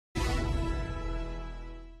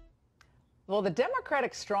Well, the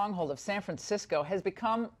Democratic stronghold of San Francisco has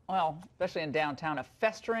become, well, especially in downtown, a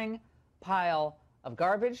festering pile of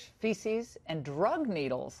garbage, feces, and drug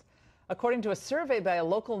needles. According to a survey by a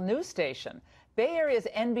local news station, Bay Area's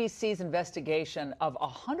NBC's investigation of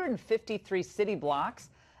 153 city blocks,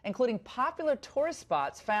 including popular tourist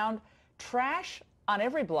spots, found trash on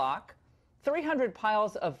every block, 300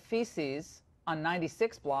 piles of feces on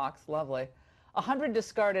 96 blocks, lovely, 100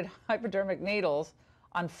 discarded hypodermic needles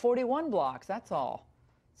on 41 blocks, that's all.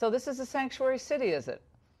 So this is a sanctuary city, is it?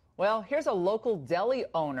 Well, here's a local deli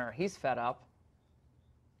owner. He's fed up.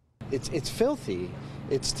 It's filthy.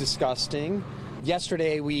 It's disgusting.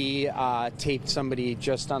 Yesterday we taped somebody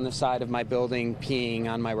just on the side of my building peeing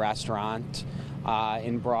on my restaurant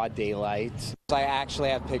in broad daylight. I actually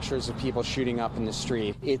have pictures of people shooting up in the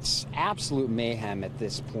street. It's absolute mayhem at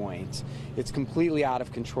this point. It's completely out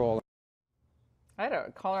of control. I had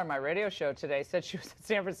a caller on my radio show today, said she was in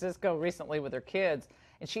San Francisco recently with her kids,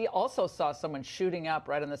 and she also saw someone shooting up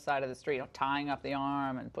right on the side of the street, tying up the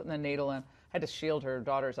arm and putting the needle in, had to shield her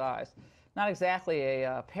daughter's eyes. Not exactly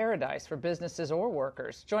a paradise for businesses or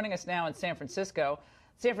workers. Joining us now in San Francisco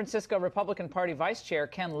Republican Party Vice Chair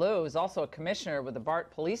Ken Liu is also a commissioner with the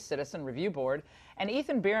BART Police Citizen Review Board, and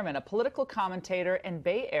Ethan Bierman, a political commentator and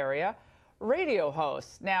Bay Area radio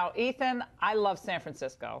host. Now, Ethan, I love San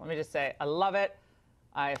Francisco. Let me just say, I love it.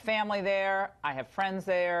 I have family there. I have friends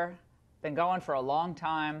there. Been going for a long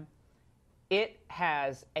time. It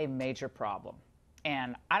has a major problem.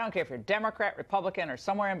 And I don't care if you're Democrat, Republican, or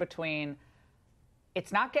somewhere in between.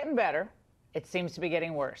 It's not getting better. It seems to be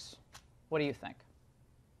getting worse. What do you think?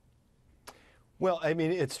 Well, I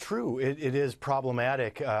mean, it's true. It is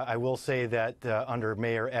problematic. I will say that under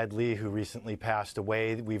Mayor Ed Lee, who recently passed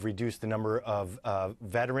away, we've reduced the number of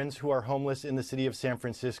veterans who are homeless in the city of San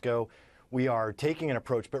Francisco. We are taking an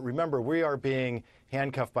approach, but remember, we are being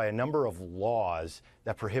handcuffed by a number of laws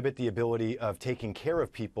that prohibit the ability of taking care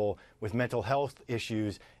of people with mental health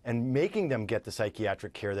issues and making them get the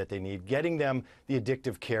psychiatric care that they need, getting them the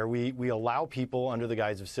addictive care. We allow people under the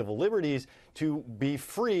guise of civil liberties to be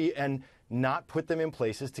free and not put them in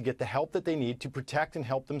places to get the help that they need to protect and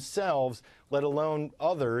help themselves, let alone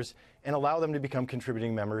others, and allow them to become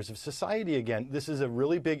contributing members of society again. This is a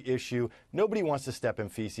really big issue. Nobody wants to step in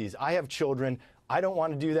feces. I have children. I don't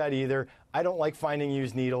want to do that either. I don't like finding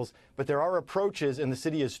used needles, but there are approaches, and the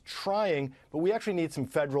city is trying, but we actually need some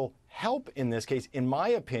federal help in this case, in my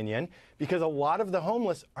opinion, because a lot of the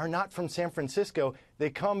homeless are not from San Francisco. They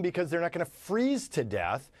come because they're not going to freeze to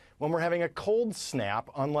death when we're having a cold snap,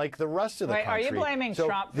 unlike the rest of the country. Are you blaming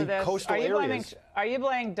Trump for this? Are you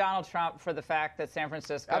blaming Donald Trump for the fact that San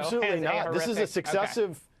Francisco Absolutely has not. a horrific... This is a successive...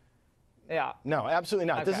 Okay. Yeah. No, absolutely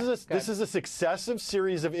not. Okay, this is a successive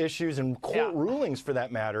series of issues and court rulings, for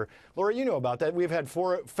that matter. Laura, you know about that. We've had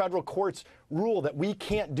 4 federal courts rule that we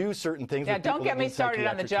can't do certain things. Yeah, with don't get me started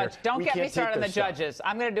on the judge. Don't get me started on the judges.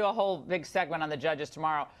 I'm going to do a whole big segment on the judges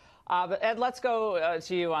tomorrow. But Ed, let's go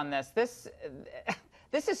to you on this.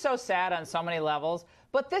 This is so sad on so many levels,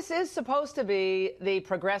 but this is supposed to be the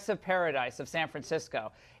progressive paradise of San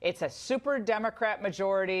Francisco. It's a super Democrat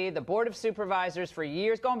majority. The Board of Supervisors for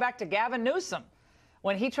years, going back to Gavin Newsom,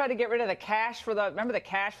 when he tried to get rid of the cash for the, remember the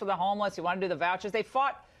cash for the homeless? He wanted to do the vouchers. They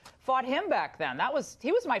fought him back then.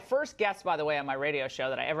 He was my first guest, by the way, on my radio show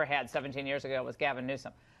that I ever had 17 years ago was Gavin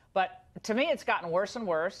Newsom. But to me, it's gotten worse and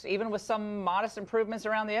worse, even with some modest improvements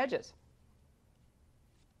around the edges.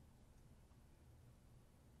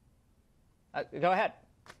 Go ahead.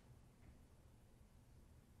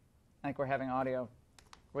 I think we're having audio.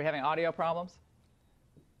 Are we having audio problems?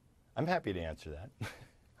 I'm happy to answer that.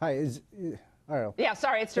 Hi, I don't know. Yeah,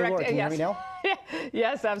 sorry, it's directed. Hey, Laura, can you hear me now?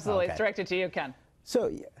 Yes, absolutely. Okay. It's directed to you, Ken.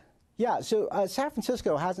 So, San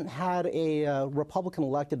Francisco hasn't had a Republican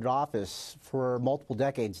elected office for multiple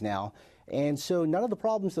decades now. And so none of the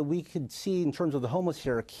problems that we could see in terms of the homeless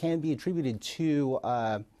here can be attributed to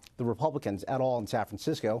the Republicans at all in San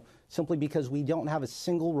Francisco, simply because we don't have a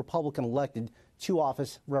single Republican elected to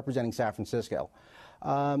office representing San Francisco.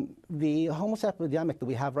 The homeless epidemic that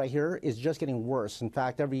we have right here is just getting worse. In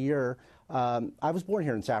fact, every year, I was born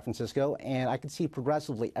here in San Francisco, and I could see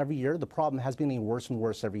progressively every year the problem has been getting worse and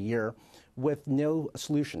worse every year with no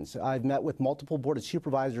solutions. I've met with multiple Board of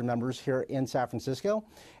Supervisor members here in San Francisco,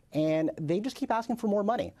 and they just keep asking for more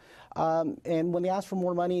money. And when they ask for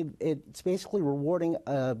more money, it's basically rewarding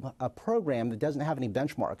a program that doesn't have any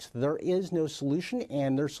benchmarks. There is no solution,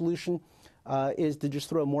 and their solution is to just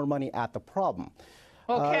throw more money at the problem.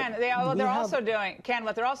 Well, Ken, what they're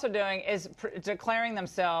also doing is declaring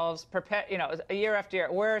themselves, year after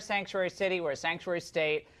year, we're a sanctuary city, we're a sanctuary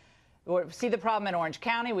state. We see the problem in Orange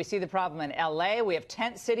County. We see the problem in LA. We have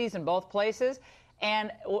tent cities in both places.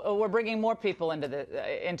 And we're bringing more people into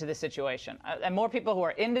the situation, and more people who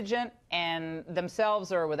are indigent and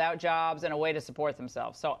themselves are without jobs and a way to support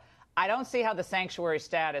themselves. So I don't see how the sanctuary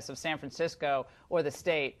status of San Francisco or the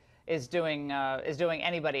state is doing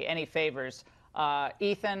anybody any favors.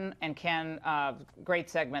 Ethan and Ken, great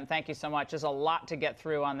segment. Thank you so much. There's a lot to get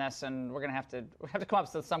through on this, and we're going to have to come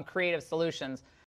up with some creative solutions